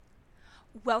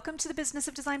Welcome to the Business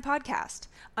of Design podcast.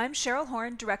 I'm Cheryl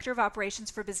Horn, Director of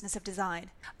Operations for Business of Design.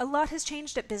 A lot has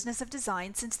changed at Business of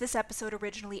Design since this episode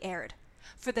originally aired.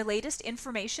 For the latest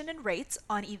information and rates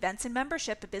on events and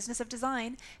membership at Business of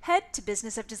Design, head to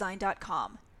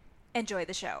businessofdesign.com. Enjoy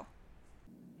the show.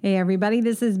 Hey everybody,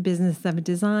 this is Business of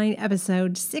Design,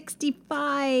 episode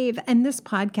 65, and this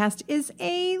podcast is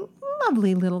a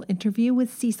lovely little interview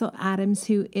with Cecil Adams,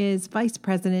 who is Vice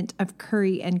President of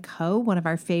Curry & Co., one of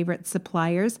our favorite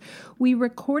suppliers. We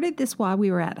recorded this while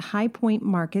we were at High Point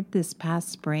Market this past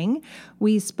spring.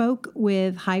 We spoke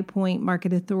with High Point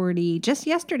Market Authority just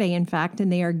yesterday, in fact,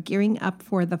 and they are gearing up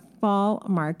for the fall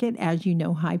market. As you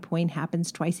know, High Point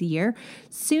happens twice a year.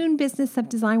 Soon, Business of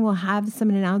Design will have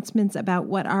some announcements about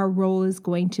what our role is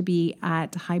going to be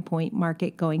at High Point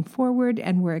Market going forward,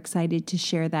 and we're excited to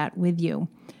share that with you.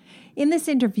 In this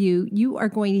interview, you are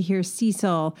going to hear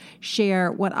Cecil share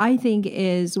what I think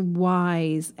is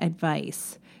wise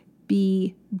advice.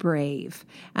 Be brave.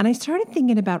 And I started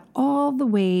thinking about all the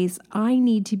ways I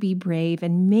need to be brave,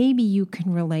 and maybe you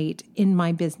can relate in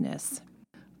my business.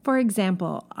 For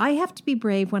example, I have to be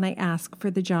brave when I ask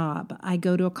for the job. I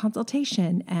go to a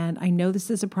consultation and I know this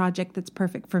is a project that's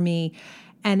perfect for me.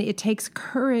 And it takes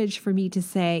courage for me to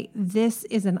say, this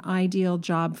is an ideal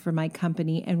job for my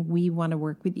company and we want to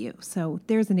work with you. So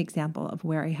there's an example of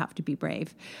where I have to be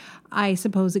brave. I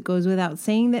suppose it goes without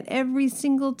saying that every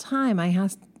single time I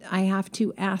have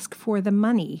to ask for the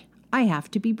money, I have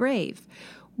to be brave.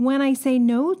 When I say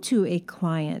no to a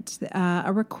client,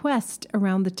 a request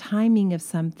around the timing of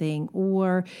something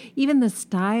or even the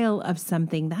style of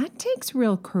something, that takes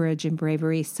real courage and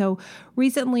bravery. So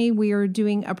recently we are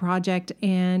doing a project,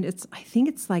 and I think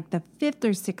it's like the fifth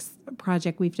or sixth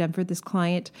project we've done for this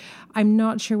client. I'm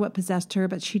not sure what possessed her,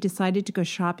 but she decided to go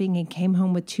shopping and came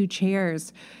home with 2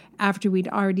 chairs after we'd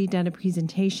already done a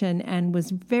presentation, and was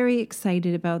very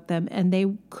excited about them. And they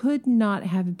could not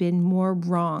have been more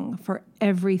wrong for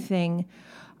everything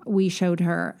we showed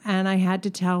her. And I had to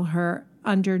tell her,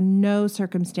 under no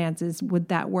circumstances would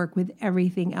that work with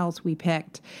everything else we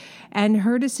picked. And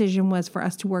her decision was for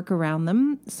us to work around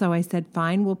them. So I said,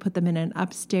 fine, we'll put them in an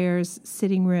upstairs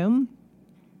sitting room.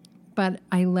 But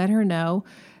I let her know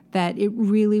that it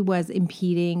really was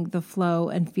impeding the flow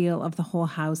and feel of the whole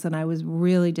house, and I was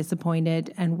really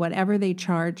disappointed, and whatever they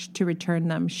charged to return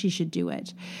them, she should do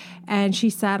it. And she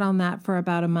sat on that for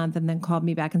about a month and then called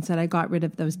me back and said, I got rid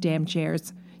of those damn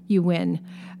chairs. You win.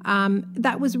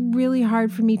 That was really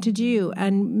hard for me to do,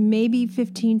 and maybe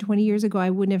 15, 20 years ago, I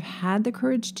wouldn't have had the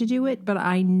courage to do it, but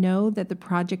I know that the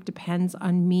project depends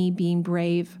on me being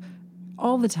brave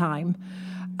all the time.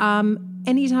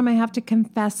 Anytime I have to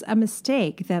confess a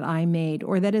mistake that I made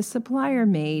or that a supplier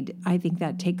made, I think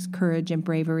that takes courage and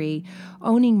bravery.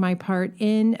 Owning my part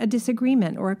in a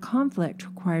disagreement or a conflict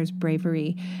requires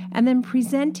bravery. And then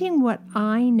presenting what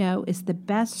I know is the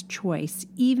best choice,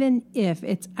 even if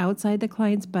it's outside the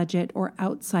client's budget or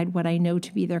outside what I know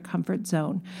to be their comfort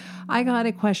zone. I got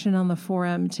a question on the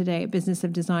forum today at Business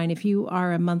of Design. If you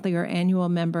are a monthly or annual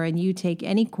member and you take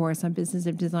any course on Business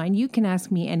of Design, you can ask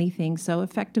me anything. So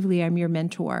effectively, I'm your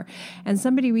mentor. And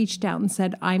somebody reached out and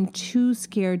said, I'm too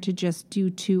scared to just do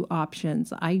 2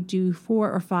 options. I do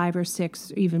 4 or 5 or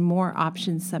 6 or even more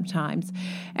options sometimes.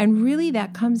 And really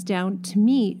that comes down to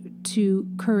me to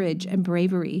courage and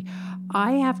bravery.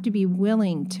 I have to be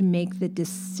willing to make the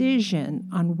decision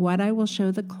on what I will show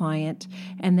the client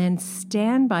and then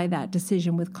stand by that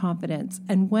decision with confidence.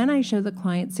 And when I show the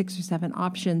client 6 or 7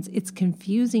 options, it's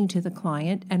confusing to the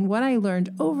client. And what I learned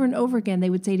over and over again, they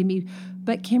would say to me,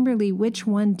 but Kimberly, which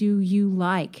one do you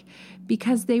like?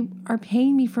 Because they are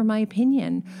paying me for my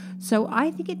opinion. So I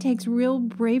think it takes real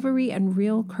bravery and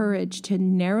real courage to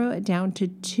narrow it down to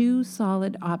 2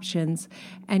 solid options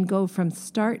and go from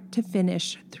start to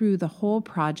finish through the whole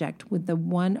project with the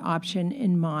one option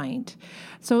in mind.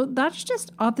 So that's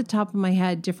just off the top of my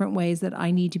head, different ways that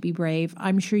I need to be brave.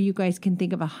 I'm sure you guys can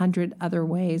think of 100 other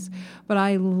ways, but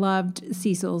I loved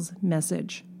Cecil's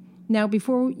message. Now,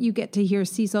 before you get to hear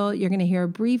Cecil, you're going to hear a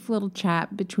brief little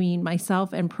chat between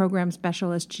myself and program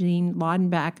specialist Janine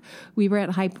Laudenbach. We were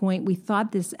at High Point. We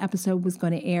thought this episode was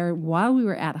going to air while we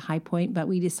were at High Point, but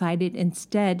we decided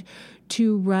instead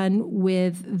to run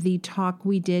with the talk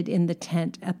we did in the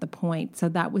tent at the Point. So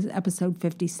that was episode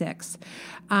 56.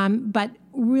 But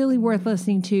really worth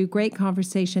listening to. Great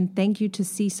conversation. Thank you to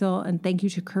Cecil and thank you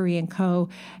to Curry & Co.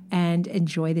 And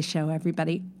enjoy the show,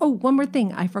 everybody. Oh, one more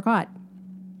thing I forgot.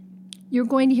 You're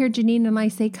going to hear Janine and I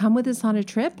say, come with us on a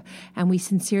trip. And we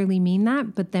sincerely mean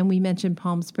that. But then we mentioned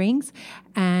Palm Springs.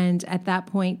 And at that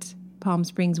point, Palm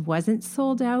Springs wasn't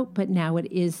sold out, but now it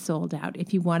is sold out.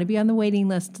 If you want to be on the waiting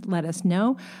list, let us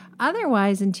know.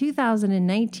 Otherwise, in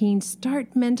 2019,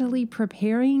 start mentally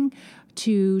preparing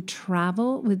to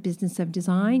travel with Business of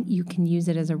Design. You can use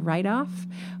it as a write-off.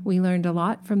 We learned a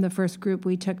lot from the first group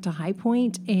we took to High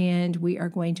Point, and we are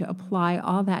going to apply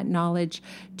all that knowledge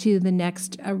to the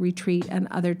next retreat and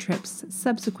other trips,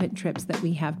 subsequent trips that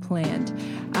we have planned.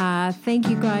 Thank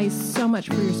you guys so much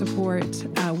for your support.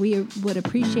 We would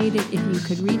appreciate it if you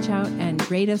could reach out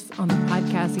and rate us on the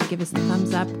podcast and give us a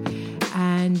thumbs up,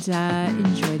 and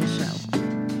enjoy the show.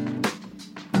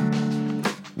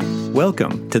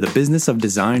 Welcome to the Business of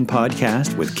Design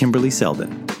podcast with Kimberly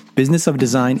Selden. Business of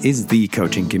Design is the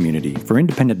coaching community for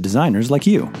independent designers like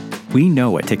you. We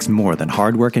know it takes more than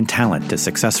hard work and talent to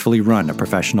successfully run a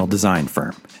professional design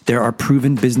firm. There are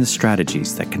proven business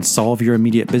strategies that can solve your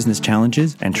immediate business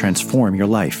challenges and transform your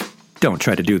life. Don't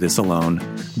try to do this alone.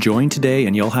 Join today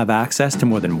and you'll have access to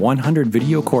more than 100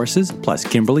 video courses plus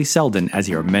Kimberly Selden as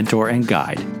your mentor and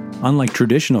guide. Unlike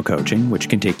traditional coaching, which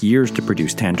can take years to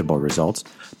produce tangible results,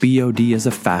 BOD is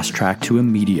a fast track to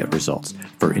immediate results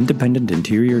for independent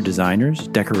interior designers,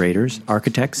 decorators,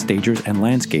 architects, stagers, and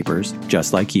landscapers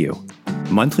just like you.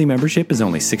 Monthly membership is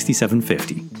only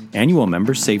 $67.50. Annual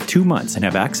members save 2 months and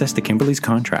have access to Kimberly's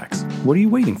contracts. What are you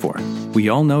waiting for? We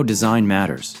all know design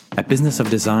matters. At Business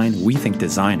of Design, we think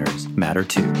designers matter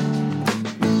too.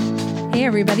 Hey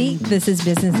everybody, this is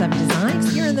Business of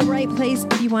Design. You're in the right place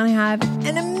if you want to have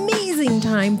an amazing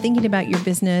time thinking about your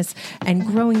business and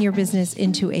growing your business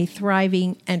into a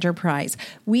thriving enterprise.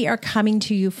 We are coming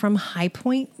to you from High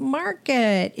Point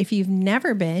Market. If you've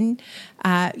never been,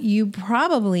 you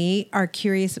probably are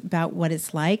curious about what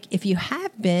it's like. If you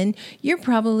have been, you're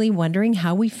probably wondering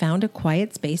how we found a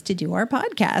quiet space to do our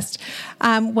podcast.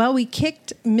 Well, we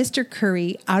kicked Mr.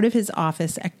 Curry out of his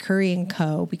office at Curry &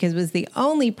 Co. because it was the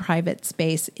only private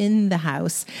space in the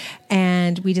house.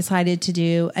 And we decided to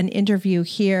do an interview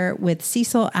here with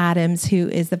Cecil Adams, who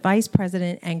is the Vice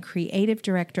President and Creative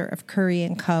Director of Curry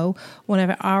 & Co., one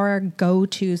of our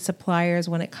go-to suppliers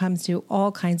when it comes to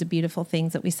all kinds of beautiful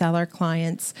things that we sell our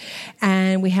clients.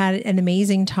 And we had an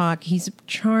amazing talk. He's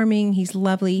charming. He's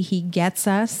lovely. He gets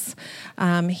us.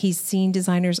 He's seen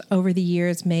designers over the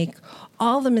years make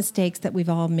all the mistakes that we've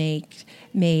all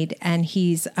made, and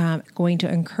he's going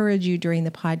to encourage you during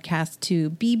the podcast to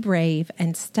be brave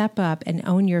and step up and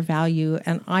own your value.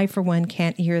 And I, for one,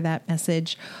 can't hear that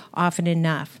message often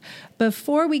enough.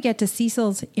 Before we get to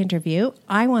Cecil's interview,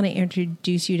 I want to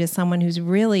introduce you to someone who's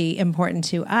really important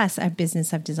to us at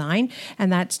Business of Design,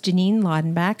 and that's Janine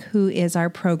Laudenbach, who is our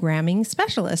programming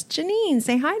specialist. Janine,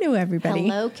 say hi to everybody.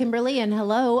 Hello, Kimberly, and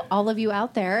hello, all of you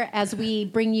out there, as we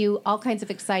bring you all kinds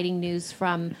of exciting news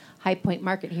from High Point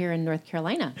Market here in North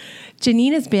Carolina.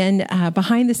 Janine has been a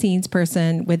behind-the-scenes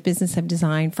person with Business of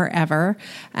Design forever,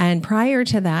 and prior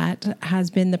to that has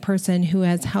been the person who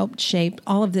has helped shape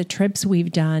all of the trips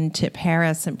we've done to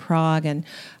Paris and Prague and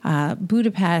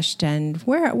Budapest, and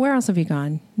where else have you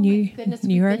gone? New York? We've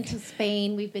been to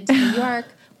Spain, we've been to New York.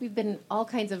 We've been all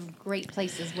kinds of great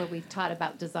places where we've taught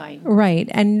about design. Right.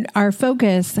 And our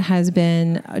focus has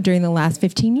been, during the last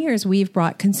 15 years, we've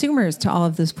brought consumers to all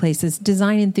of those places,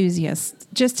 design enthusiasts,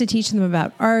 just to teach them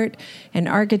about art and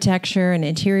architecture and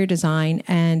interior design.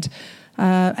 And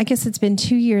I guess it's been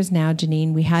 2 years now,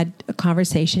 Janine, we had a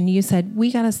conversation. You said,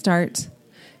 we got to start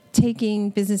taking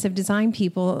Business of Design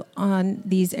people on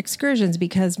these excursions,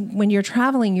 because when you're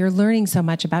traveling, you're learning so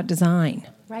much about design.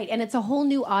 Right, and it's a whole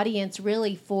new audience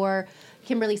really for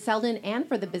Kimberly Selden and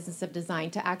for the Business of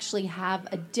Design to actually have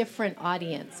a different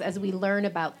audience as we learn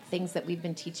about things that we've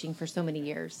been teaching for so many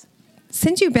years.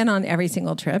 Since you've been on every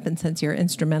single trip and since you're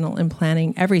instrumental in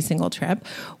planning every single trip,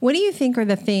 what do you think are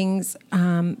the things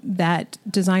that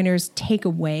designers take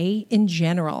away in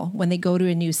general when they go to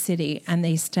a new city and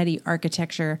they study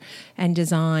architecture and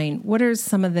design? What are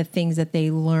some of the things that they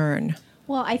learn?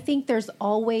 Well, I think there's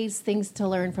always things to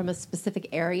learn from a specific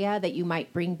area that you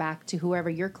might bring back to whoever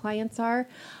your clients are.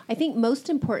 I think most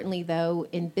importantly, though,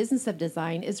 in Business of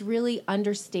Design is really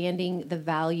understanding the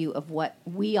value of what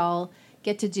we all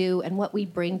get to do and what we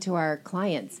bring to our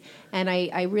clients. And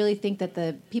I really think that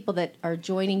the people that are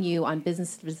joining you on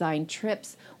Business of Design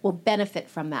trips will benefit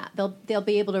from that. They'll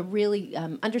be able to really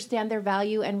understand their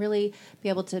value and really be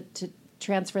able to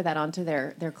transfer that onto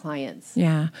their clients.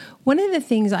 Yeah. One of the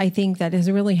things I think that has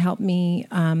really helped me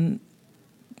own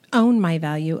my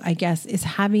value, I guess, is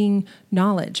having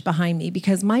knowledge behind me,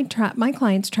 because my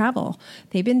clients travel.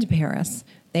 They've been to Paris.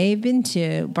 They've been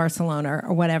to Barcelona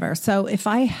or whatever. So if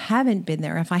I haven't been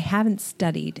there, if I haven't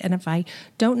studied, and if I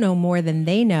don't know more than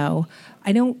they know,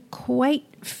 I don't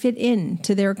quite fit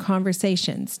into their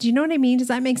conversations. Do you know what I mean? Does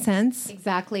that make sense?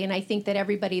 Exactly. And I think that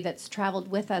everybody that's traveled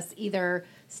with us, either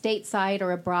stateside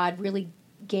or abroad, really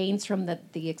gains from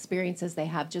the experiences they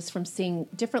have just from seeing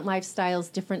different lifestyles,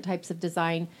 different types of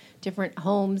design, different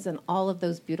homes, and all of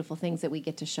those beautiful things that we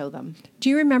get to show them. Do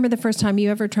you remember the first time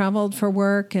you ever traveled for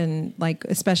work, and like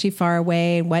especially far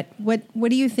away? And what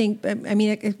do you think? I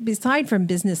mean, aside from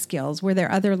business skills, were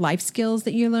there other life skills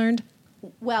that you learned?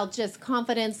 Well, just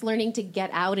confidence, learning to get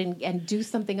out and do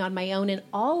something on my own, and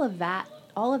all of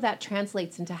that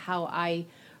translates into how I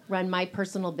run my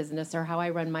personal business or how I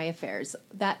run my affairs.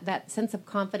 That sense of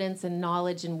confidence and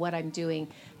knowledge in what I'm doing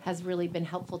has really been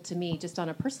helpful to me just on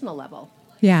a personal level.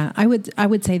 Yeah, I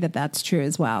would say that that's true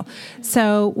as well.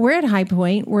 So we're at High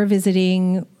Point. We're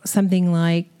visiting something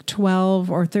like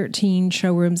 12 or 13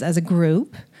 showrooms as a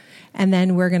group. And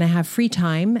then we're going to have free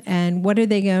time. And what are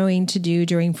they going to do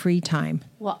during free time?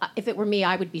 Well, if it were me,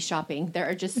 I would be shopping. There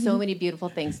are just so many beautiful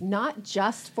things, not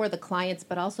just for the clients,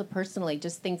 but also personally,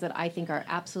 just things that I think are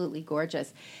absolutely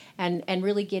gorgeous. And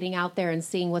really getting out there and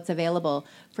seeing what's available.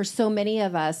 For so many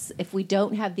of us, if we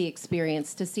don't have the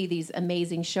experience to see these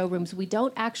amazing showrooms, we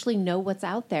don't actually know what's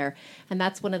out there. And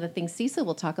that's one of the things Cecil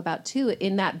will talk about, too,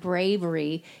 in that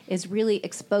bravery, is really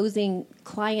exposing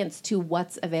clients to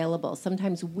what's available.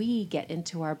 Sometimes we get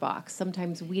into our box.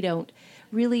 Sometimes we don't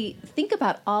really think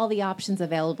about all the options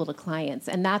available to clients.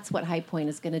 And that's what High Point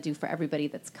is going to do for everybody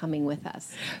that's coming with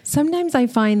us. Sometimes I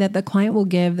find that the client will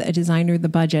give a designer the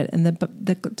budget, and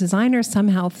the designer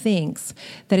somehow thinks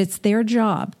that it's their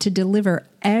job to deliver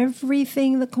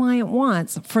everything the client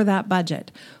wants for that budget.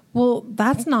 Well,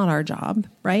 that's not our job,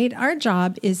 right? Our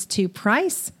job is to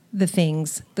price the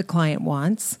things the client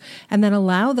wants and then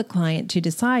allow the client to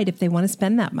decide if they want to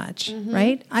spend that much,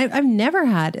 right? I've never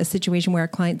had a situation where a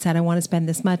client said, I want to spend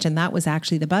this much, and that was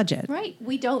actually the budget. Right.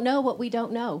 We don't know what we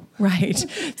don't know. Right.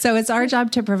 So it's our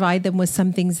job to provide them with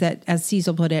some things that, as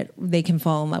Cecil put it, they can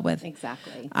fall in love with.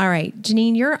 Exactly. All right.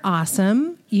 Janine, you're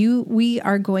awesome. We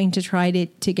are going to try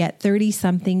to get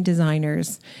 30-something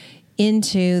designers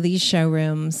into these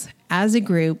showrooms as a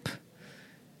group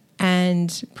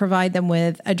and provide them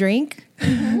with a drink,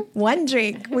 one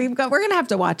drink. We're going to have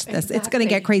to watch this. Exactly. It's going to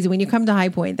get crazy. When you come to High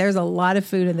Point, there's a lot of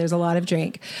food and there's a lot of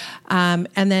drink. And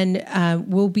then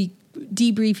we'll be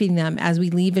debriefing them as we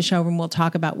leave the showroom. We'll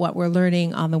talk about what we're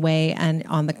learning on the way and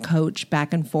on the coach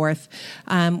back and forth.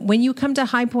 When you come to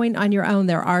High Point on your own,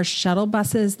 there are shuttle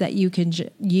buses that you can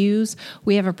use.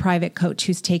 We have a private coach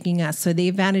who's taking us. So the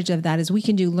advantage of that is we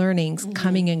can do learnings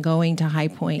coming and going to High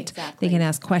Point. Exactly. They can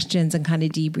ask questions and kind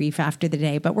of debrief after the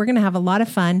day. But we're going to have a lot of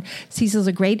fun. Cecil's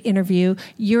a great interview.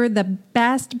 You're the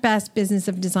best business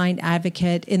of design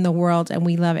advocate in the world, and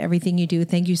we love everything you do.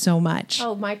 Thank you so much.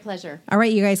 Oh, my pleasure. All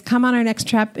right, you guys, come on our next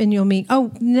trip and you'll meet.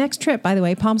 Oh, next trip, by the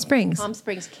way, Palm Springs. Palm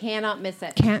Springs, cannot miss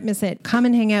it. Can't miss it. Come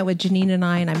and hang out with Janine and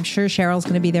I, and I'm sure Cheryl's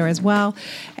going to be there as well.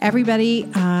 Everybody,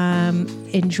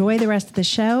 enjoy the rest of the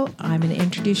show. I'm going to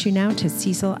introduce you now to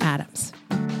Cecil Adams.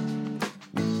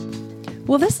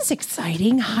 Well, this is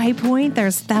exciting. High Point,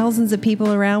 there's thousands of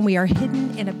people around. We are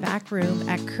hidden in a back room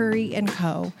at Curry &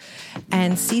 Co.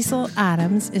 And Cecil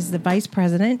Adams is the vice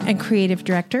president and creative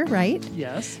director, right?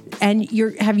 Yes. And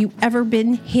have you ever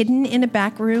been hidden in a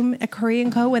back room at Curry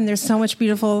 & Co. when there's so much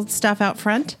beautiful stuff out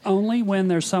front? Only when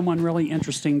there's someone really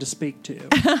interesting to speak to.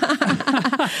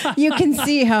 You can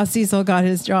see how Cecil got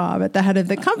his job at the head of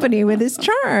the company with his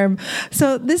charm.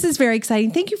 So this is very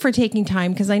exciting. Thank you for taking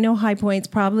time, because I know High Point's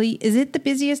probably, is it the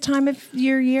busiest time of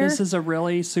your year? This is a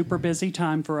really super busy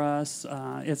time for us.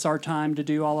 It's our time to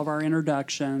do all of our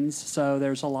introductions, so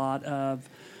there's a lot of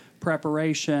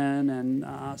preparation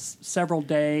and several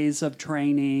days of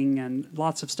training and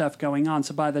lots of stuff going on.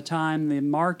 So by the time the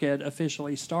market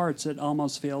officially starts, it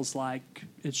almost feels like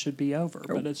it should be over,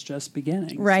 but it's just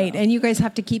beginning. Right, so. And you guys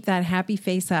have to keep that happy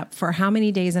face up for how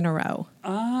many days in a row?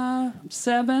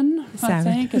 7, I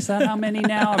think. Is that how many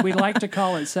now? We like to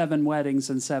call it 7 weddings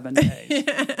in 7 days.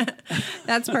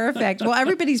 That's perfect. Well,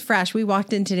 everybody's fresh. We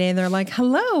walked in today and they're like,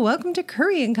 hello, welcome to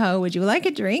Curry & Co. Would you like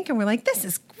a drink? And we're like, this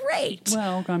is great.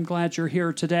 Well, I'm glad you're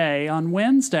here today. On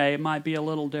Wednesday, it might be a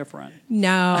little different.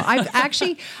 No,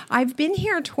 I've been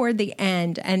here toward the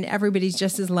end, and everybody's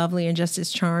just as lovely and just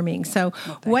as charming. So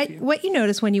what you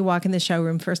notice when you walk in the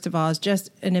showroom, first of all, is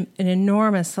just an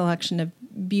enormous selection of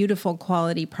beautiful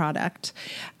quality product.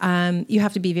 You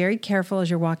have to be very careful as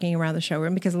you're walking around the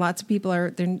showroom, because lots of people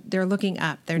they're looking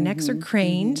up. Their necks are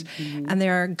craned and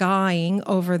they're guying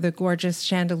over the gorgeous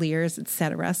chandeliers,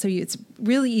 etc. So it's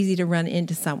really easy to run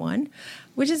into someone,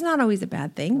 which is not always a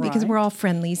bad thing, because we're all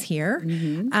friendlies here.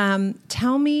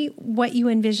 Tell me what you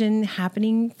envision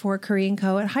happening for Curry &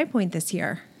 Co. at High Point this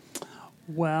year.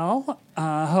 Well,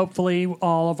 hopefully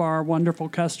all of our wonderful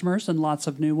customers and lots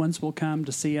of new ones will come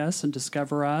to see us and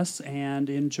discover us and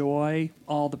enjoy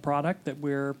all the product that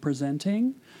we're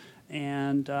presenting.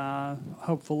 And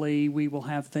hopefully we will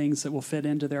have things that will fit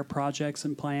into their projects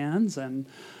and plans, and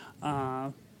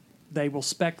they will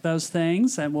spec those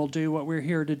things, and we'll do what we're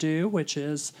here to do, which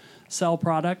is sell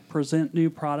product, present new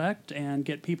product, and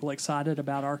get people excited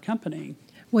about our company.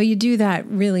 Well, you do that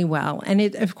really well. And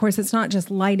of course, it's not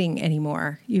just lighting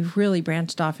anymore. You've really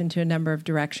branched off into a number of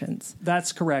directions.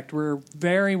 That's correct. We're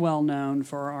very well known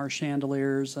for our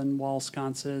chandeliers and wall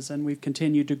sconces, and we've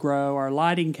continued to grow our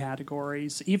lighting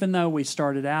categories, even though we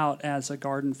started out as a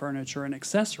garden furniture and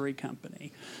accessory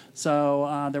company.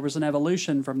 So there was an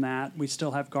evolution from that. We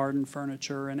still have garden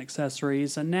furniture and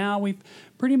accessories, and now we've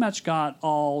pretty much got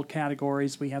all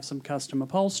categories. We have some custom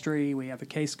upholstery, we have a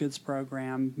case goods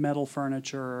program, metal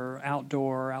furniture,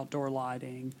 outdoor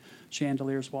lighting,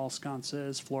 chandeliers, wall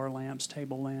sconces, floor lamps,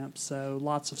 table lamps, so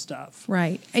lots of stuff.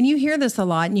 Right. And you hear this a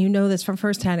lot, and you know this from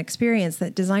firsthand experience,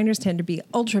 that designers tend to be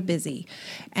ultra busy.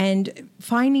 And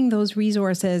finding those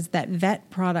resources that vet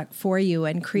product for you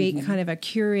and create kind of a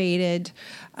curated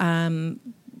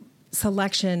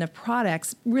selection of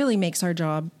products really makes our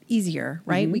job easier,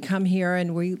 right? We come here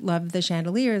and we love the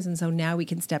chandeliers, and so now we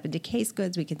can step into case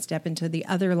goods, we can step into the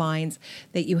other lines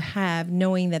that you have,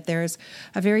 knowing that there's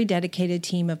a very dedicated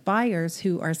team of buyers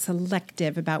who are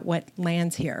selective about what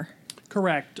lands here.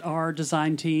 Correct. Our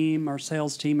design team, our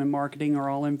sales team, and marketing are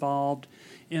all involved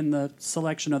in the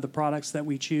selection of the products that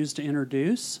we choose to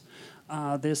introduce.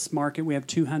 This market, we have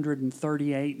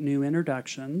 238 new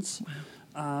introductions. Wow.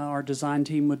 Our design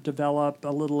team would develop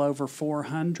a little over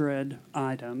 400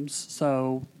 items,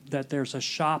 so that there's a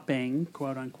shopping,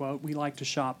 quote unquote, we like to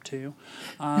shop too.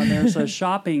 There's a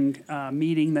shopping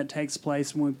meeting that takes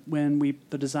place when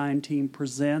the design team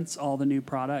presents all the new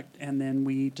product, and then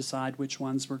we decide which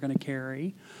ones we're going to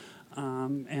carry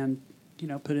and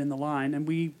put in the line. And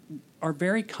we are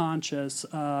very conscious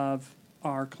of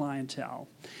our clientele.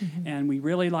 And we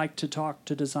really like to talk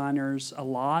to designers a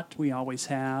lot. We always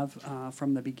have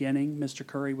from the beginning. Mr.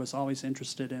 Curry was always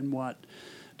interested in what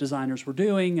designers were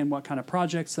doing and what kind of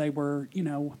projects they were,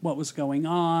 what was going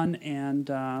on.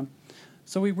 And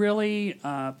so we really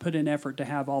put in effort to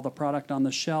have all the product on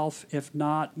the shelf, if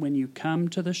not when you come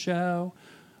to the show,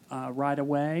 right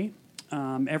away.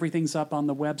 Everything's up on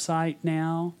the website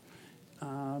now.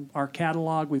 Our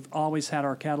catalog, we've always had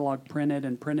our catalog printed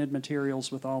and printed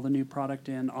materials with all the new product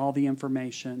in, all the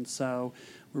information. So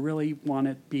we really want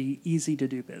it to be easy to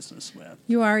do business with.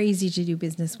 You are easy to do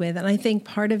business with. And I think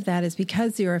part of that is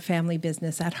because you're a family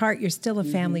business. At heart, you're still a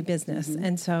family business.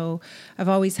 And so I've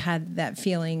always had that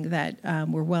feeling that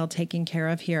we're well taken care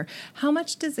of here. How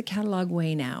much does the catalog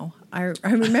weigh now? I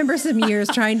remember some years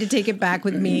trying to take it back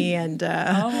with me, and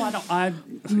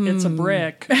it's a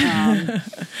brick.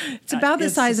 It's about the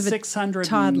size of a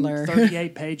toddler.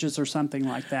 638 pages or something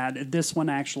like that. This one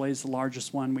actually is the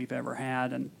largest one we've ever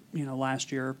had, and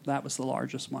last year that was the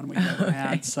largest one we've ever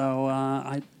had. So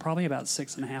I probably about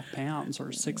 6.5 pounds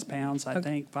or 6 pounds, I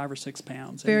think, 5 or 6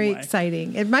 pounds. Very anyway.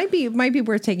 exciting. It might be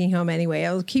worth taking home anyway.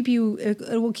 It will keep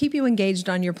you engaged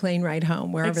on your plane ride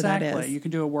home, wherever that is. Exactly. You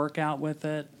can do a workout with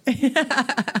it.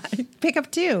 Pick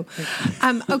up too.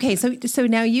 Okay, so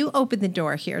now you open the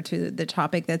door here to the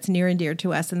topic that's near and dear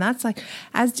to us, and that's like,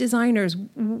 as designers,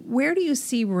 where do you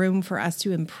see room for us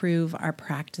to improve our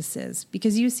practices?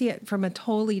 Because you see it from a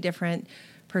totally different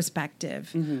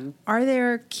perspective. Are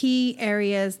there key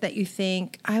areas that you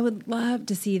think, I would love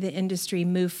to see the industry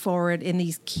move forward in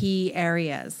these key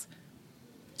areas?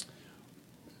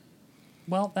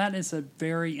 Well, that is a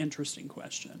very interesting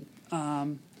question.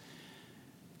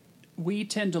 We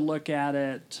tend to look at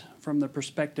it from the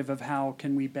perspective of how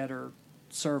can we better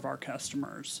serve our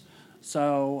customers.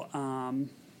 So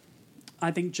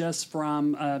I think just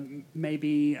from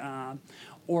maybe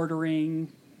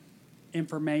ordering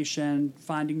information,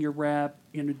 finding your rep,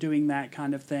 doing that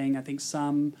kind of thing. I think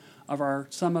some of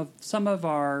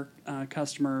our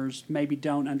customers maybe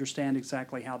don't understand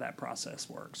exactly how that process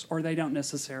works, or they don't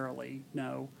necessarily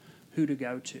know who to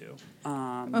go to.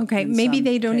 Okay, maybe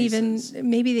they don't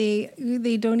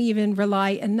they don't even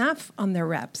rely enough on their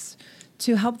reps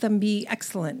to help them be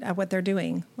excellent at what they're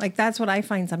doing. Like, that's what I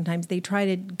find sometimes. They try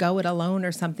to go it alone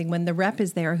or something when the rep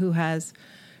is there who has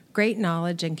great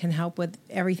knowledge and can help with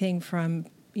everything from,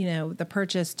 the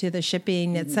purchase to the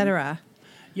shipping, et cetera.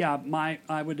 Yeah,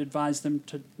 I would advise them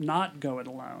to not go it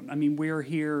alone. I mean, we're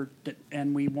here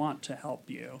and we want to help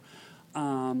you.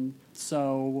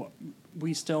 So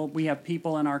we have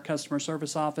people in our customer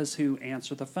service office who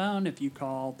answer the phone. If you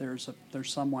call, there's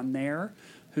someone there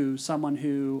someone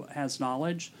who has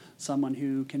knowledge, someone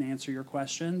who can answer your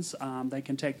questions. They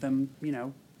can take them,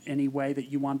 any way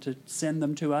that you want to send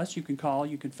them to us. You can call,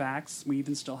 you can fax. We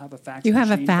even still have a fax You machine,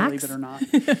 have a fax? believe it or not.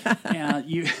 And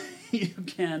you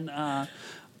can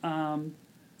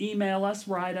email us,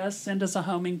 write us, send us a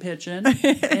homing pigeon,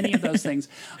 any of those things.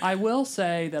 I will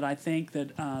say that I think that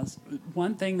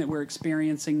one thing that we're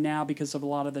experiencing now because of a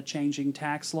lot of the changing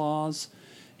tax laws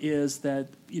is that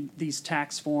these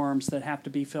tax forms that have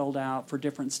to be filled out for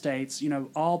different states,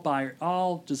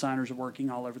 all designers are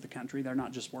working all over the country. They're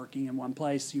not just working in one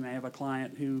place. You may have a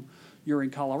client who you're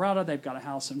in Colorado, they've got a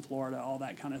house in Florida, all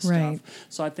that kind of Right. stuff.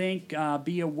 So I think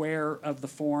be aware of the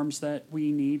forms that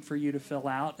we need for you to fill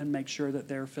out and make sure that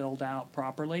they're filled out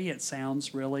properly. It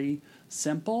sounds really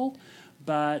simple,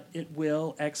 but it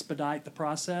will expedite the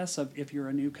process of, if you're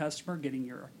a new customer, getting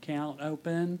your account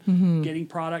open, getting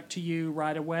product to you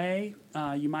right away.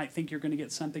 You might think you're going to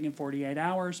get something in 48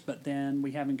 hours, but then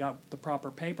we haven't got the proper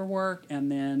paperwork,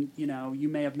 and then, you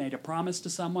may have made a promise to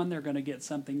someone they're going to get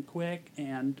something quick,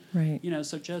 and, Right.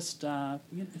 So just,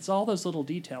 it's all those little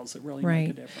details that really make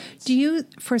a difference. Do you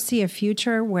foresee a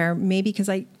future where maybe, because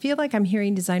I feel like I'm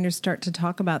hearing designers start to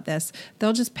talk about this,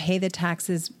 they'll just pay the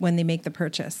taxes when they make the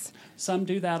purchase? Some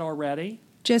do that already.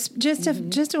 Just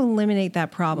to eliminate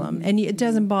that problem. And it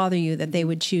doesn't bother you that they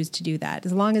would choose to do that.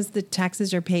 As long as the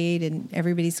taxes are paid and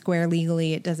everybody's square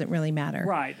legally, it doesn't really matter.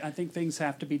 Right. I think things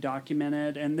have to be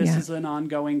documented, and this is an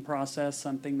ongoing process,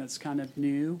 something that's kind of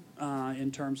new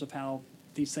in terms of how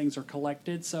these things are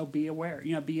collected. So be aware,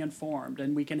 be informed,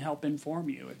 and we can help inform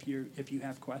you if you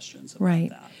have questions about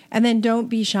that. And then don't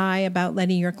be shy about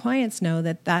letting your clients know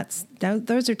that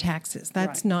those are taxes.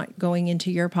 That's not going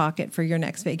into your pocket for your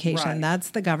next vacation. Right. That's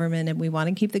the government, and we want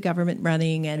to keep the government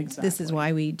running, and this is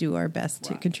why we do our best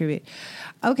to contribute.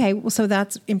 Okay, well, so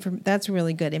that's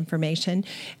really good information.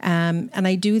 And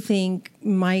I do think,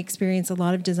 my experience, a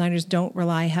lot of designers don't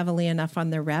rely heavily enough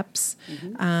on their reps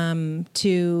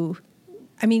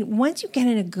once you get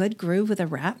in a good groove with a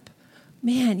rep,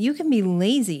 man, you can be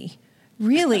lazy.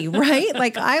 Really, right?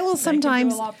 Like I will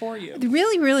sometimes, they can do a lot for you.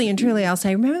 Really, really and truly, I'll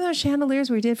say, remember those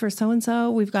chandeliers we did for so-and-so?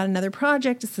 We've got another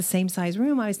project. It's the same size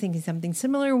room. I was thinking something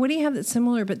similar. What do you have that's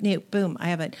similar? But boom, I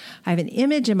have an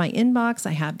image in my inbox.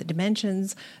 I have the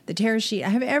dimensions, the tear sheet. I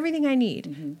have everything I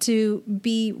need to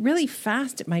be really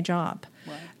fast at my job.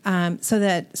 Right. So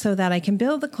that I can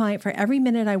bill the client for every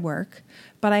minute I work,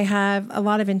 but I have a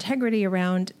lot of integrity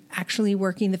around actually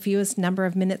working the fewest number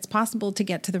of minutes possible to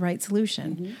get to the right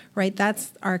solution, right?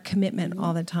 That's our commitment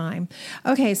all the time.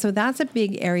 Okay, so that's a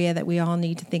big area that we all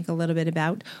need to think a little bit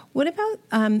about. What about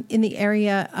in the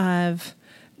area of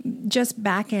just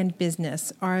back-end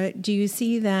business? Do you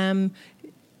see them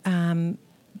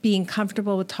being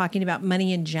comfortable with talking about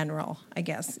money in general, I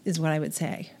guess, is what I would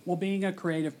say? Well, being a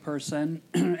creative person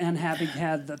and having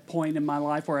had the point in my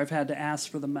life where I've had to ask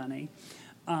for the money,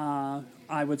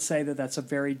 I would say that that's a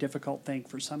very difficult thing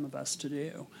for some of us to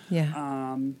do.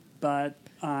 Yeah. But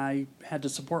I had to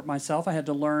support myself. I had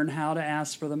to learn how to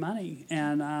ask for the money.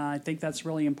 And I think that's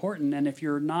really important. And if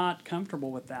you're not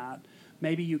comfortable with that,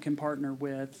 maybe you can partner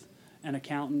with an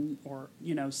accountant or,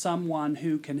 someone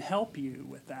who can help you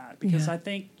with that. Because I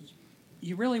think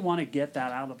you really want to get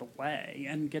that out of the way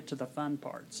and get to the fun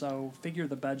part. So figure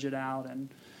the budget out and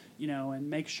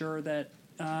make sure that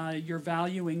you're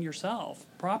valuing yourself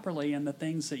properly in the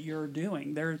things that you're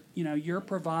doing. You're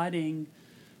providing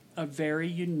a very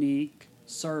unique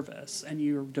service, and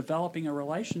you're developing a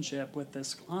relationship with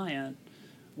this client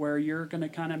where you're going to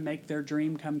kind of make their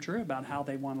dream come true about how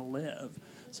they want to live.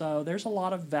 So there's a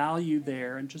lot of value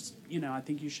there, and just, I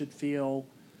think you should feel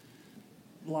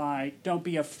like, don't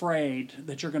be afraid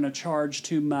that you're going to charge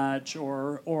too much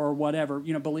or whatever.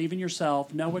 Believe in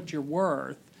yourself, know what you're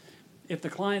worth. If the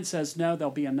client says no,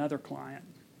 there'll be another client.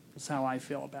 That's how I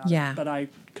feel about it. But I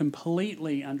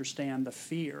completely understand the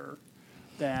fear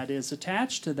that is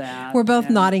attached to that. We're both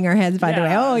nodding our heads, by the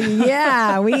way. Oh,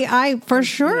 yeah. We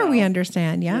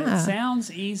understand. Yeah. It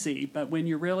sounds easy, but when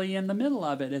you're really in the middle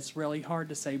of it, it's really hard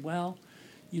to say, well,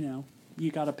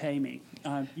 you got to pay me,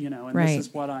 and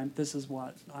this is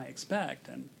what I expect.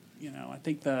 And, I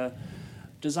think the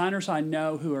designers I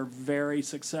know who are very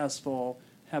successful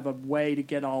have a way to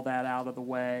get all that out of the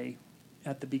way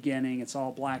at the beginning. It's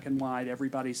all black and white.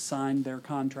 Everybody's signed their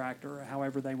contract or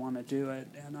however they want to do it.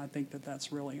 And I think that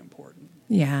that's really important.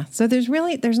 Yeah. So there's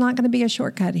not going to be a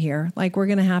shortcut here. Like, we're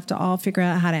going to have to all figure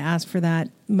out how to ask for that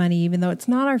money, even though it's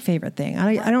not our favorite thing.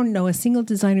 I don't know a single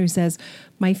designer who says,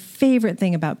 my favorite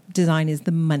thing about design is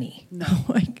the money. No,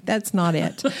 that's not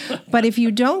it. But if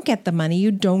you don't get the money,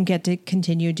 you don't get to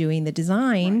continue doing the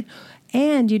design. Right.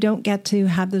 And you don't get to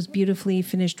have those beautifully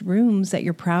finished rooms that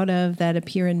you're proud of that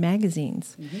appear in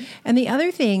magazines. And the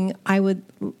other thing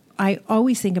I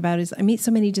always think about is I meet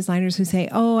so many designers who say,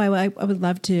 oh, I would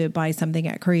love to buy something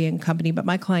at Korean company, but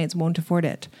my clients won't afford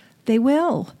it. They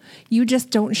will. You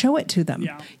just don't show it to them.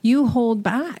 Yeah. You hold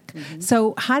back.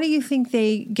 So how do you think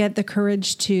they get the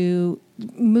courage to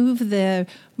move the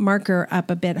marker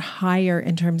up a bit higher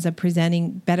in terms of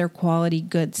presenting better quality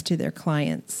goods to their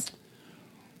clients?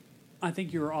 I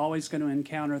think you're always going to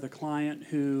encounter the client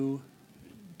who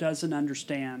doesn't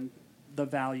understand the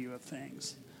value of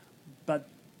things, but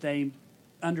they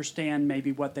understand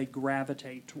maybe what they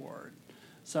gravitate toward.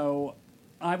 So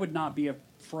I would not be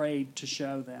afraid to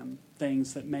show them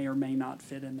things that may or may not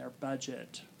fit in their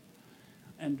budget,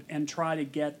 and try to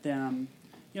get them,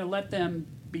 let them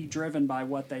be driven by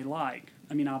what they like.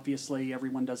 I mean, obviously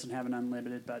everyone doesn't have an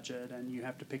unlimited budget and you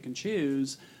have to pick and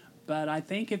choose, but I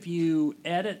think if you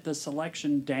edit the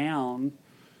selection down,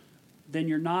 then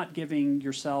you're not giving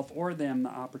yourself or them the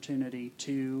opportunity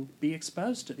to be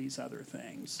exposed to these other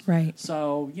things. Right.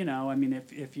 So,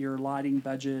 if your lighting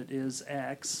budget is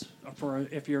X,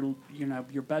 if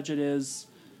your budget is,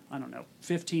 I don't know,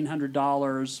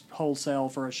 $1,500 wholesale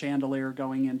for a chandelier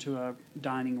going into a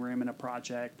dining room in a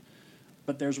project,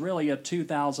 but there's really a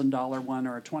 $2,000 one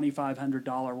or a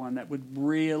 $2,500 one that would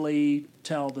really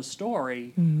tell the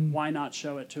story, why not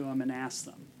show it to them and ask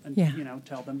them? And,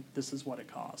 tell them this is what it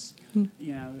costs.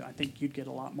 I think you'd get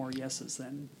a lot more yeses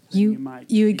than you might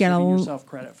be giving yourself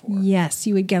credit for. Yes,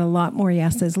 you would get a lot more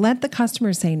yeses. Let the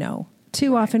customer say no.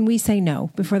 Too often we say no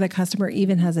before the customer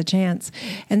even has a chance.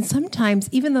 And sometimes,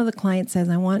 even though the client says,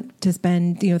 I want to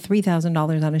spend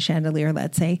 $3,000 on a chandelier,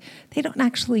 let's say, they don't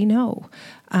actually know.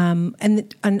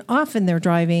 And often they're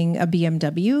driving a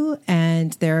BMW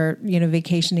and they're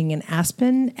vacationing in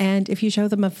Aspen. And if you show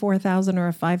them a $4,000 or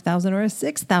a $5,000 or a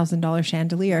 $6,000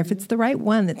 chandelier, if it's the right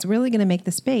one that's really going to make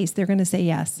the space, they're going to say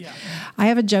yes. Yeah. I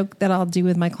have a joke that I'll do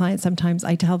with my clients sometimes.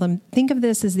 I tell them, think of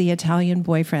this as the Italian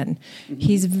boyfriend.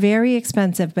 He's very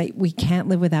expensive, but we can't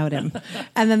live without him.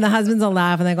 And then the husbands will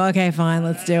laugh and they go, okay, fine,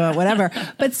 let's do it, whatever.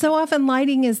 But so often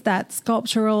lighting is that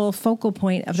sculptural focal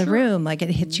point of the room. Like it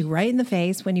hits you right in the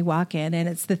face when you walk in, and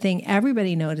it's the thing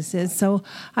everybody notices. So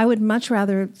I would much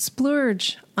rather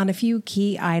splurge on a few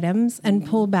key items and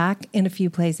pull back in a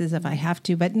few places if I have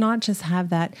to, but not just have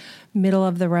that middle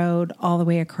of the road all the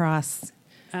way across.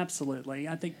 Absolutely.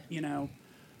 I think,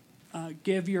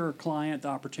 give your client the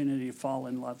opportunity to fall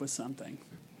in love with something.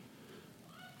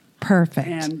 Perfect.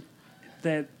 And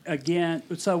that, again,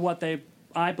 so what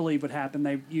I believe would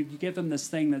happen, you give them this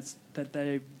thing that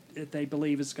they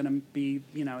believe is going to be,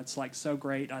 it's like so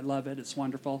great, I love it, it's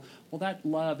wonderful. Well, that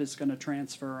love is going to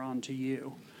transfer onto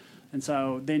you. And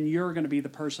so then you're going to be the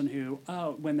person who,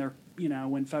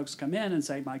 when folks come in and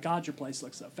say, my God, your place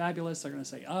looks so fabulous, they're going to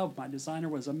say, oh, my designer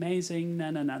was amazing.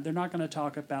 No. They're not going to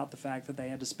talk about the fact that they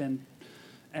had to spend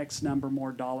X number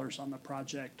more dollars on the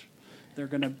project. They're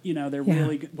going to,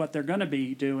 really, what they're going to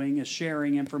be doing is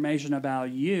sharing information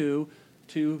about you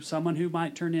to someone who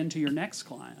might turn into your next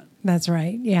client. That's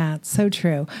right. Yeah, it's so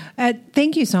true.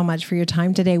 Thank you so much for your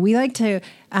time today. We like to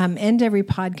end every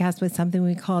podcast with something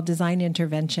we call design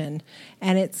intervention.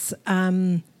 And it's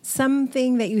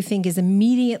something that you think is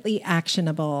immediately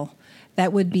actionable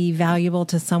that would be valuable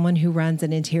to someone who runs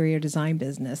an interior design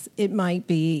business. It might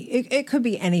be, it could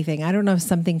be anything. I don't know if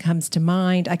something comes to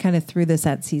mind. I kind of threw this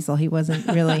at Cecil. He wasn't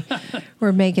really,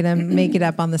 we're making him make it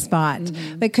up on the spot.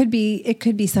 But it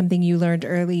could be something you learned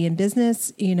early in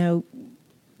business.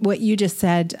 What you just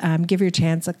said, give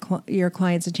your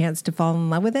clients a chance to fall in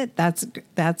love with it.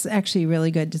 That's actually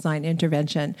really good design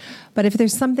intervention. But if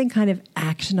there's something kind of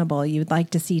actionable you'd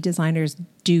like to see designers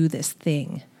do this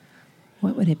thing,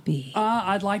 what would it be?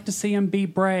 I'd like to see them be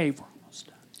brave.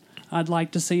 I'd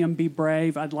like to see them be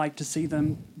brave. I'd like to see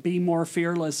them be more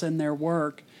fearless in their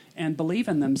work and believe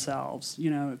in themselves.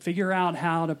 Figure out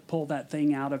how to pull that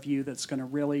thing out of you that's going to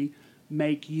really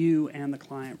make you and the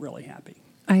client really happy.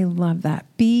 I love that.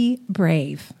 Be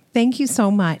brave. Thank you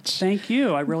so much. Thank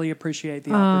you. I really appreciate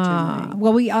the opportunity.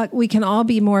 Well, we can all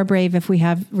be more brave if we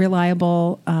have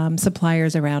reliable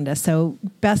suppliers around us. So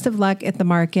best of luck at the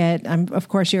market. Of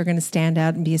course, you're going to stand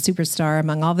out and be a superstar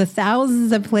among all the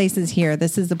thousands of places here.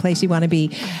 This is the place you want to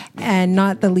be. And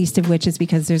not the least of which is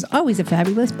because there's always a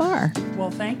fabulous bar.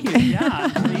 Well, thank you. Yeah.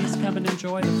 Please come and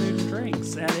enjoy the food and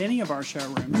drinks at any of our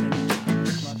showrooms anytime.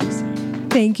 We'd love to see you.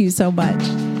 Thank you so much.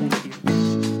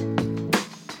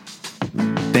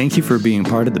 Thank you for being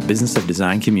part of the Business of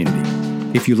Design community.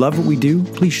 If you love what we do,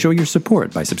 please show your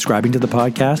support by subscribing to the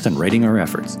podcast and rating our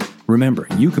efforts. Remember,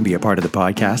 you can be a part of the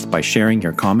podcast by sharing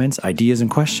your comments, ideas, and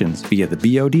questions via the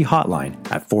BOD hotline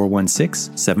at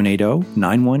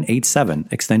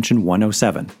 416-780-9187, extension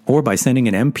 107, or by sending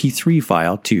an MP3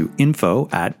 file to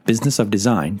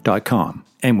info@businessofdesign.com.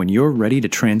 And when you're ready to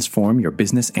transform your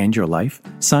business and your life,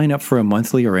 sign up for a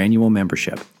monthly or annual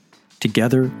membership.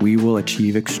 Together, we will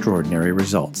achieve extraordinary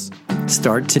results.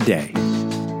 Start today.